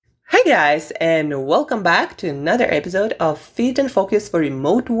guys, and welcome back to another episode of Fit and Focus for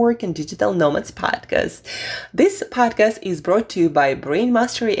Remote Work and Digital Nomads podcast. This podcast is brought to you by Brain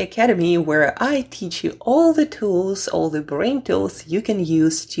Mastery Academy, where I teach you all the brain tools you can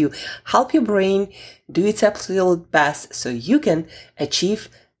use to help your brain do its absolute best so you can achieve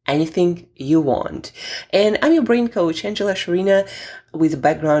anything you want. And I'm your brain coach, Angela Sharina, with a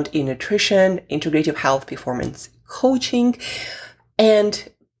background in nutrition, integrative health, performance coaching, and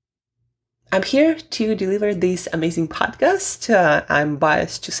I'm here to deliver this amazing podcast. I'm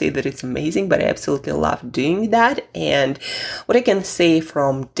biased to say that it's amazing, but I absolutely love doing that. And what I can say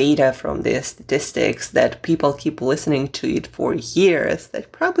from data, from the statistics, that people keep listening to it for years,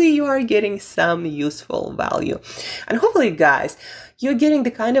 that probably you are getting some useful value. And hopefully, guys, you're getting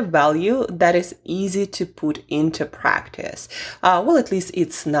the kind of value that is easy to put into practice. Well, at least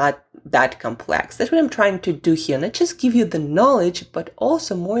it's not that complex. That's what I'm trying to do here. Not just give you the knowledge, but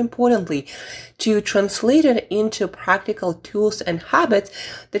also, more importantly, to translate it into practical tools and habits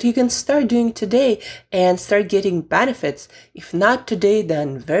that you can start doing today and start getting benefits. If not today,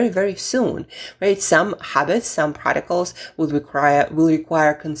 then very, very soon, right? Some habits, some protocols will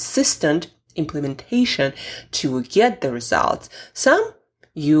require consistent implementation to get the results. Some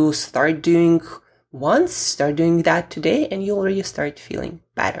you start doing once, start doing that today, and you already start feeling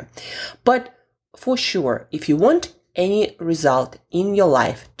better. But for sure, if you want any result in your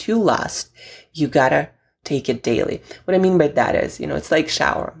life to last, you gotta take it daily. What I mean by that is, it's like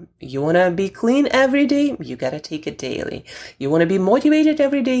shower. You want to be clean every day, you got to take it daily. You want to be motivated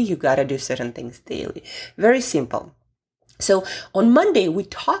every day, you got to do certain things daily. Very simple. So on Monday, we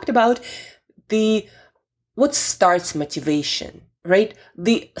talked about what starts motivation, right?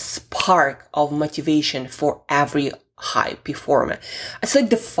 The spark of motivation for every high performer. It's like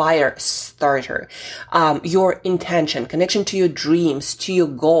the fire starter, your intention, connection to your dreams, to your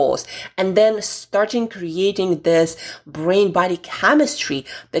goals, and then starting creating this brain body chemistry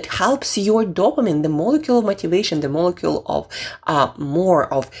that helps your dopamine, the molecule of motivation, the molecule of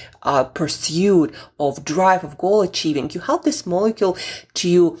more of pursuit, of drive, of goal achieving. You help this molecule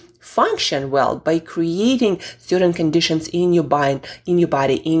to function well by creating certain conditions in your body,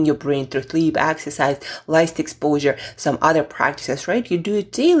 in your brain, through sleep, exercise, light exposure, some other practices, right? You do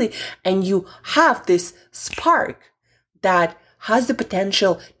it daily and you have this spark that has the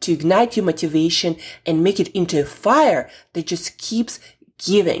potential to ignite your motivation and make it into a fire that just keeps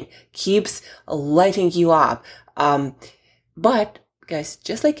giving, keeps lighting you up. But guys,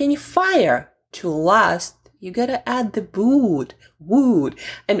 just like any fire, to last, you gotta add the wood,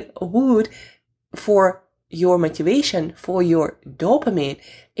 and wood for your motivation, for your dopamine,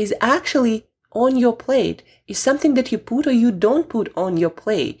 is actually on your plate. Is something that you put or you don't put on your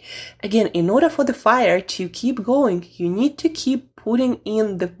plate. Again, in order for the fire to keep going, you need to keep putting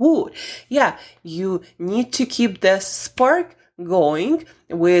in the wood. Yeah, you need to keep the spark going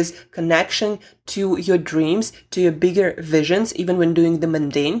with connection to your dreams, to your bigger visions, even when doing the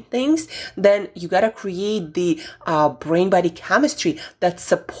mundane things. Then you gotta create the brain body chemistry that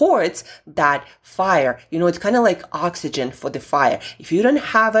supports that fire. It's kind of like oxygen for the fire. If you don't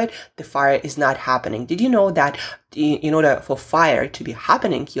have it, the fire is not happening. Did you know that in order for fire to be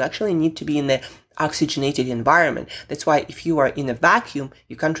happening, you actually need to be in the oxygenated environment? That's why if you are in a vacuum,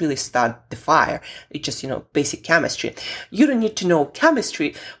 you can't really start the fire. It's just, basic chemistry. You don't need to know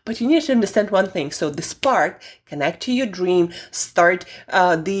chemistry, but you need to understand one thing. So the spark, connect to your dream, start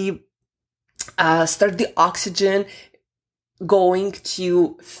the oxygen going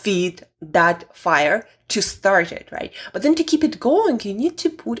to feed that fire to start it, right? But then to keep it going, you need to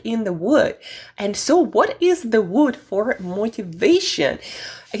put in the wood. And so what is the wood for motivation?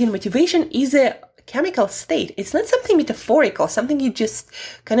 Again, motivation is a chemical state. It's not something metaphorical, something you just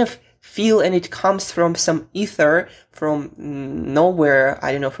kind of feel and it comes from some ether, from nowhere,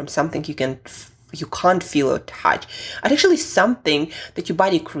 from something you can't feel or touch. It's actually something that your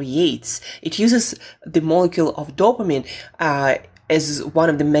body creates. It uses the molecule of dopamine as one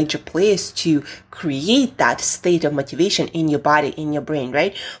of the major players to create that state of motivation in your body, in your brain,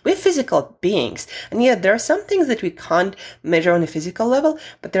 right? We're physical beings. And yeah, there are some things that we can't measure on a physical level,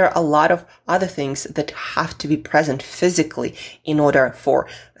 but there are a lot of other things that have to be present physically in order for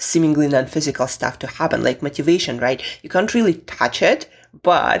seemingly non-physical stuff to happen, like motivation, right? You can't really touch it,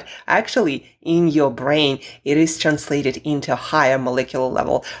 but actually in your brain, it is translated into higher molecular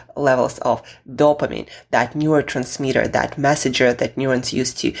levels of dopamine, that neurotransmitter, that messenger that neurons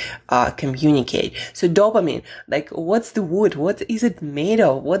use to communicate. So dopamine, like, what's the wood? What is it made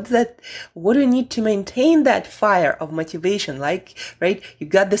of? What do you need to maintain that fire of motivation? Like, right? You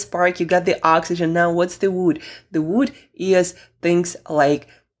got the spark, you got the oxygen. Now what's the wood? The wood is things like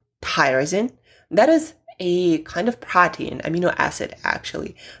tyrosine. That is a kind of protein, amino acid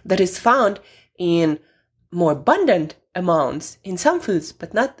actually, that is found in more abundant amounts in some foods,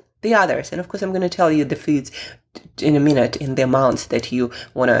 but not the others. And of course, I'm going to tell you the foods in a minute in the amounts that you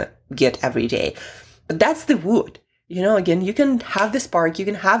want to get every day. But that's the wood. Again, you can have the spark, you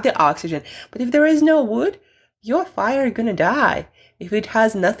can have the oxygen, but if there is no wood, your fire is going to die. If it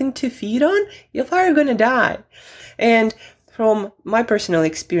has nothing to feed on, your fire is going to die. And from my personal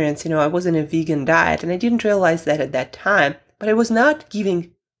experience, I was on a vegan diet and I didn't realize that at that time, but I was not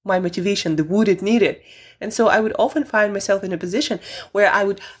giving my motivation the wood it needed. And so I would often find myself in a position where I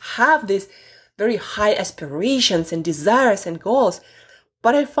would have these very high aspirations and desires and goals,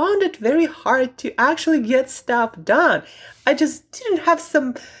 but I found it very hard to actually get stuff done. I just didn't have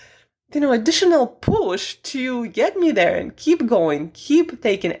some, additional push to get me there and keep going, keep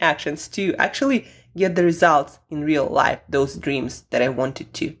taking actions to actually get the results in real life, those dreams that I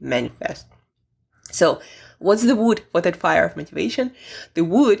wanted to manifest. So what's the wood for that fire of motivation? The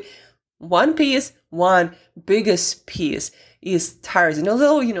wood, one biggest piece is tyrosine.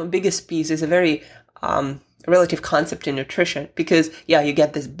 Although, biggest piece is a very relative concept in nutrition because, you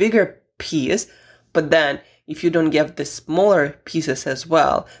get this bigger piece, but then if you don't get the smaller pieces as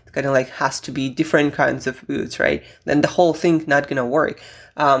well, it kind of like has to be different kinds of foods, right? Then the whole thing not going to work.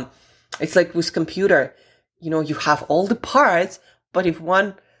 It's like with computer, you have all the parts, but if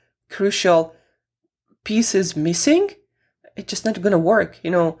one crucial piece is missing, it's just not going to work.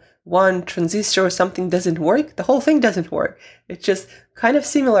 One transistor or something doesn't work, the whole thing doesn't work. It's just kind of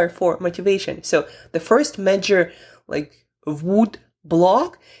similar for motivation. So the first major wood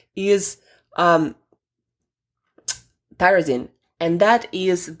block is tyrosine, and that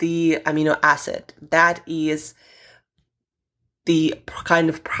is the amino acid. That is the kind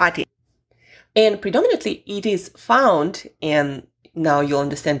of protein. And predominantly it is found, and now you'll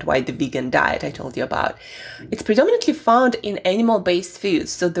understand why the vegan diet I told you about. It's predominantly found in animal-based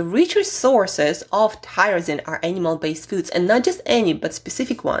foods. So the richest sources of tyrosine are animal-based foods, and not just any, but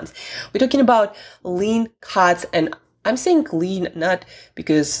specific ones. We're talking about lean cuts, and I'm saying lean not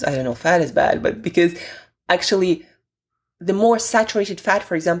because, fat is bad, but because actually the more saturated fat,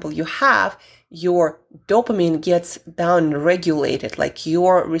 for example, you have, your dopamine gets down regulated, like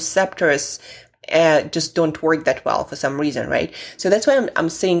your receptors just don't work that well for some reason, right? So that's why I'm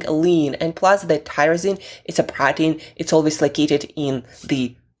saying lean. And plus the tyrosine, it's a protein. It's always located in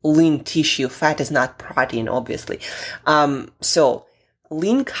the lean tissue. Fat is not protein, obviously. So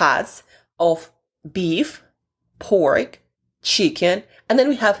lean cuts of beef, pork, chicken, and then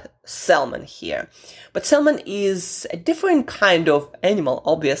we have salmon here. But salmon is a different kind of animal,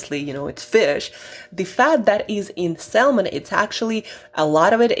 obviously, it's fish. The fat that is in salmon, it's actually, a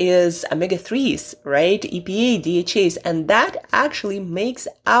lot of it is omega-3s, right? EPA, DHAs, and that actually makes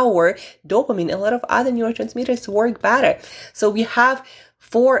our dopamine, a lot of other neurotransmitters work better. So we have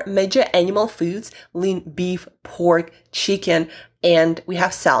 4 major animal foods: lean beef, pork, chicken, and we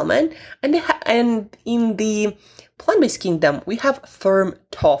have salmon. And in the plant-based kingdom, we have firm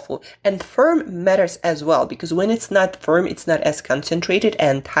tofu, and firm matters as well because when it's not firm, it's not as concentrated,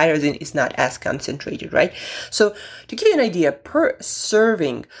 and tyrosine is not as concentrated, right? So to give you an idea, per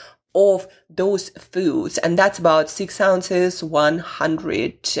serving of those foods, and that's about 6 ounces,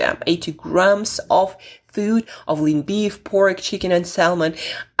 180 grams of food of lean beef, pork, chicken, and salmon,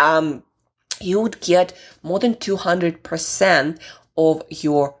 you would get more than 200% of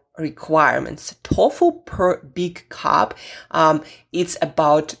your requirements. Tofu per big cup, it's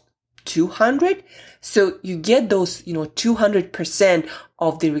about 200. So you get those, 200%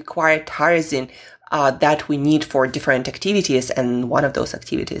 of the required tyrosine that we need for different activities. And one of those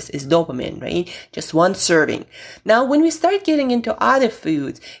activities is dopamine, right? Just one serving. Now, when we start getting into other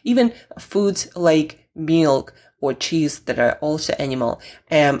foods, even foods like milk or cheese that are also animal,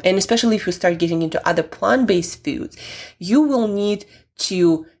 and especially if you start getting into other plant-based foods, you will need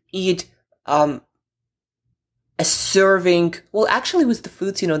to eat a serving. Well, actually with the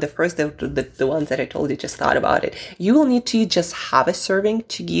foods, the ones that I told you, just thought about it. You will need to just have a serving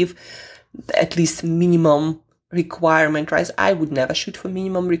to give at least minimum requirement, right? I would never shoot for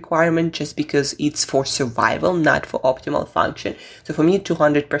minimum requirement just because it's for survival, not for optimal function. So for me,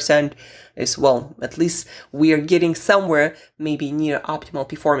 200% is, well, at least we are getting somewhere maybe near optimal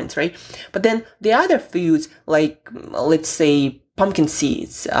performance, right? But then the other foods, like let's say pumpkin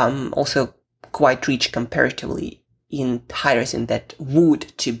seeds, also quite rich comparatively in tyrosine, that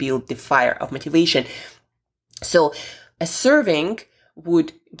wood to build the fire of motivation. So a serving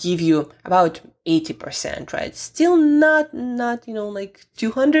would give you about 80%, right? Still not,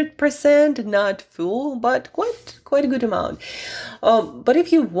 200%, not full, but quite a good amount. But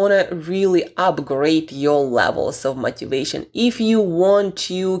if you want to really upgrade your levels of motivation, if you want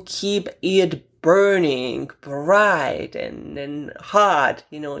to keep it burning, bright and hot,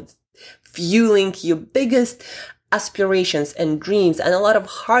 it's fueling your biggest aspirations and dreams and a lot of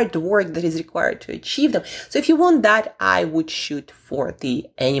hard work that is required to achieve them. So if you want that, I would shoot for the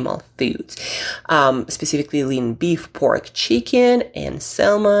animal foods, specifically lean beef, pork, chicken, and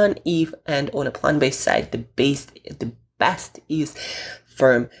salmon. And on a plant-based side, the best is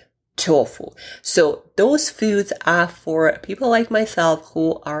firm tofu. So those foods are for people like myself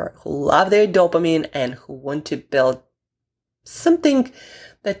who love their dopamine and who want to build something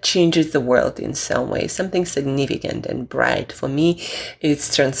that changes the world in some way, something significant and bright. For me,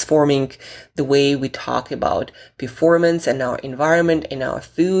 it's transforming the way we talk about performance and our environment and our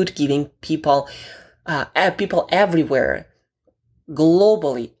food, giving people everywhere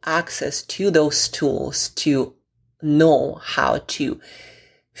globally access to those tools to know how to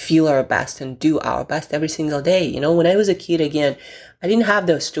feel our best and do our best every single day. When I was a kid, again, I didn't have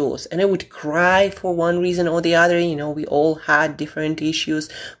those tools and I would cry for one reason or the other. We all had different issues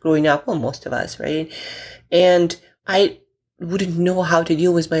growing up. Well, most of us, right? And I wouldn't know how to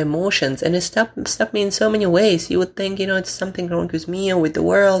deal with my emotions, and it stopped me in so many ways. You would think, it's something wrong with me or with the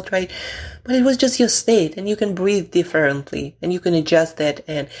world, right? But it was just your state, and you can breathe differently and you can adjust that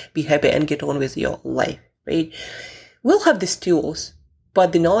and be happy and get on with your life, right? We'll have these tools,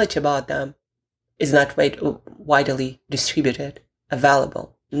 but the knowledge about them is not widely distributed,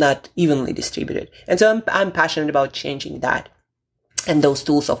 available, not evenly distributed. And so I'm passionate about changing that. And those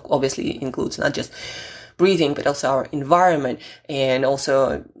tools obviously includes not just breathing, but also our environment and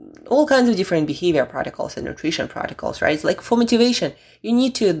also all kinds of different behavior protocols and nutrition protocols, right? Like for motivation, you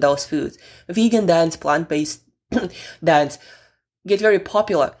need to eat those foods. Vegan dance, plant-based dance get very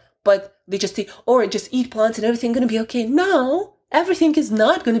popular, but they just say, just eat plants and everything going to be okay. No, everything is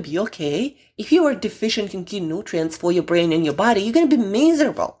not going to be okay. If you are deficient in key nutrients for your brain and your body, you're going to be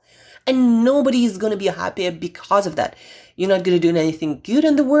miserable. And nobody is going to be happy because of that. You're not going to do anything good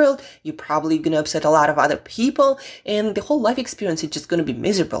in the world. You're probably going to upset a lot of other people. And the whole life experience is just going to be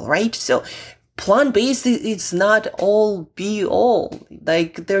miserable, right? So plant-based, it's not all be all.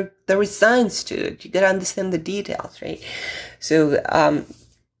 Like there is science to it. You got to understand the details, right? So,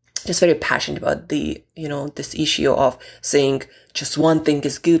 just very passionate about this issue of saying just one thing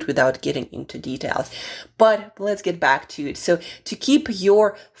is good without getting into details. But let's get back to it. So to keep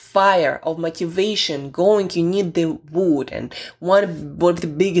your fire of motivation going, you need the wood. And one of the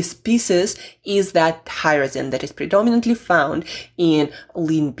biggest pieces is that tyrosine that is predominantly found in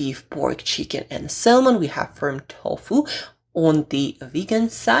lean beef, pork, chicken, and salmon. We have firm tofu on the vegan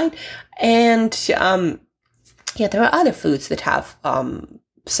side. And there are other foods that have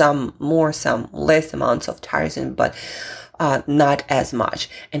some more, some less amounts of tyrosine, but not as much.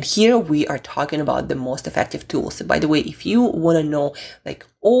 And here we are talking about the most effective tools. So by the way, if you want to know like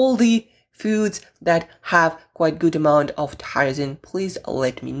all the foods that have quite good amount of tyrosine, please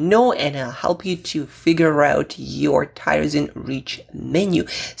let me know and I'll help you to figure out your tyrosine rich menu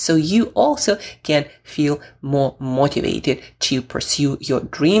so you also can feel more motivated to pursue your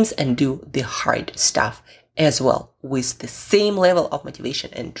dreams and do the hard stuff as well with the same level of motivation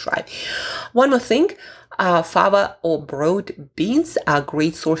and drive. One more thing, fava or broad beans are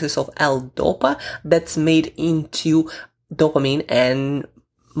great sources of L-DOPA that's made into dopamine and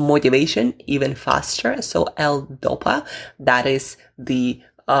motivation even faster. So L-DOPA, that is the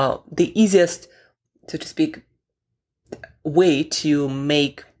easiest, so to speak, way to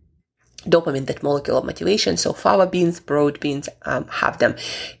make dopamine, that molecule of motivation. So fava beans, broad beans have them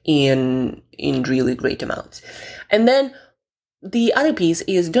in really great amounts. And then the other piece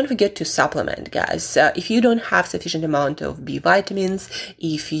is don't forget to supplement, guys. If you don't have sufficient amount of B vitamins,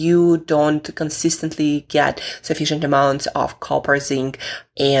 if you don't consistently get sufficient amounts of copper, zinc,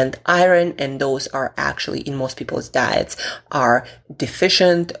 and iron, and those are actually in most people's diets are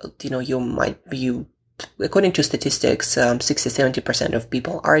deficient, according to statistics, 60-70% of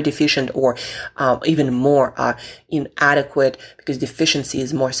people are deficient or even more are inadequate, because deficiency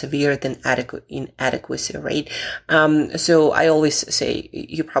is more severe than inadequacy, right? So I always say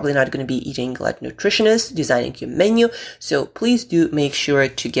you're probably not going to be eating like nutritionists designing your menu. So please do make sure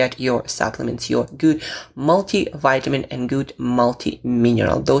to get your supplements, your good multivitamin and good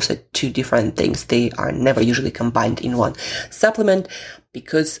multi-mineral. Those are two different things. They are never usually combined in one supplement,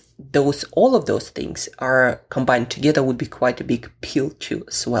 because all of those things are combined together would be quite a big pill to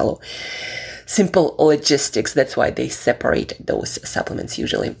swallow. simple logistics. That's why they separate those supplements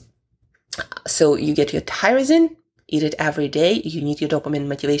usually. So you get your tyrosine, eat it every day. You need your dopamine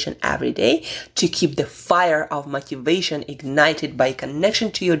motivation every day to keep the fire of motivation ignited by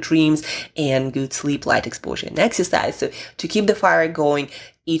connection to your dreams and good sleep, light exposure, and exercise. So to keep the fire going,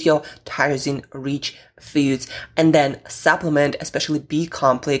 eat your tyrosine-rich foods and then supplement, especially B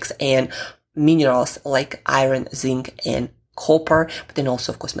complex and minerals like iron, zinc, and copper. But then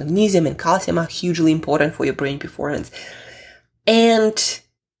also, of course, magnesium and calcium are hugely important for your brain performance. And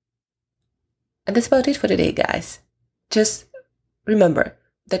that's about it for today, guys. Just remember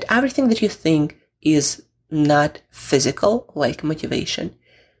that everything that you think is not physical, like motivation,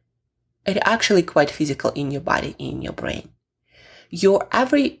 it's actually quite physical in your body, in your brain.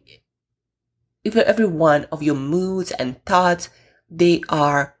 Every one of your moods and thoughts, they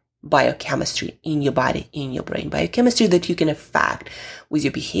are biochemistry in your body, in your brain. Biochemistry that you can affect with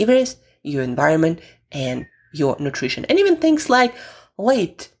your behaviors, your environment, and your nutrition. And even things like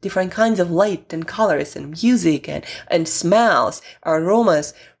light, different kinds of light and colors and music and smells,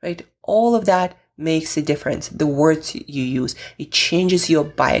 aromas, right? All of that makes a difference. The words you use, it changes your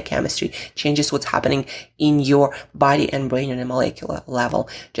biochemistry, changes what's happening in your body and brain on a molecular level.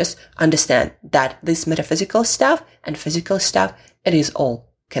 Just understand that this metaphysical stuff and physical stuff, it is all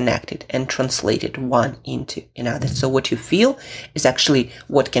connected and translated one into another. So what you feel is actually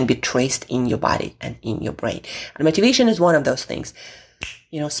what can be traced in your body and in your brain. And motivation is one of those things.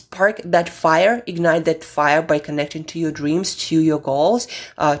 Spark that fire, ignite that fire by connecting to your dreams, to your goals,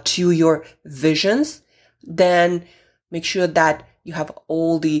 to your visions. Then make sure that you have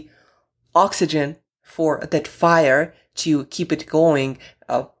all the oxygen for that fire to keep it going.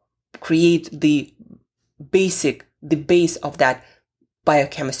 Create the base of that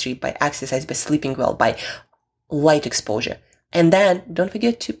biochemistry by exercise, by sleeping well, by light exposure. And then don't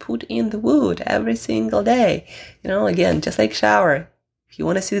forget to put in the wood every single day. Again, just like shower. If you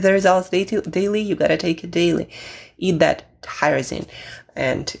want to see the results daily, you got to take it daily. Eat that tyrosine.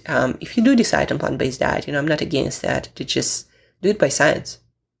 And if you do decide on plant-based diet, I'm not against that. To just do it by science,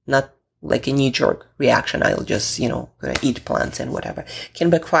 not like a knee-jerk reaction. I'll just, gonna eat plants and whatever. Can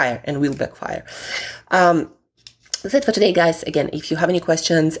backfire and will backfire. That's it for today, guys. Again, if you have any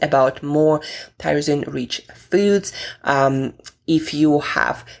questions about more tyrosine-rich foods, if you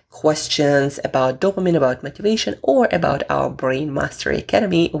have questions about dopamine, about motivation, or about our Brain Mastery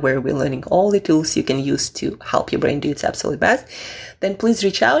Academy, where we're learning all the tools you can use to help your brain do its absolute best, then please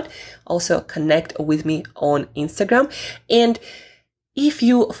reach out. Also, connect with me on Instagram. And if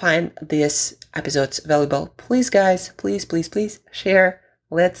you find these episodes valuable, please, guys, please share.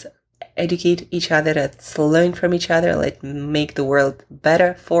 Let's educate each other. Let's learn from each other. Let's make the world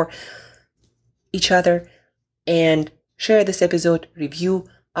better for each other. And share this episode, review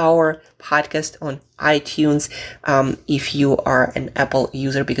our podcast on iTunes if you are an Apple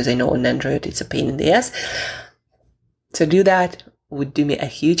user, because I know on Android it's a pain in the ass. So do that, would do me a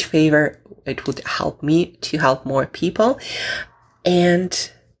huge favor. It would help me to help more people.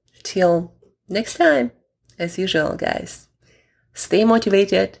 And till next time, as usual, guys, stay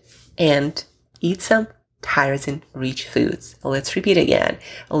motivated and eat some tyrosine-rich foods. Let's repeat again.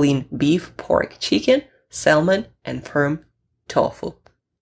 Lean beef, pork, chicken, salmon, and firm tofu.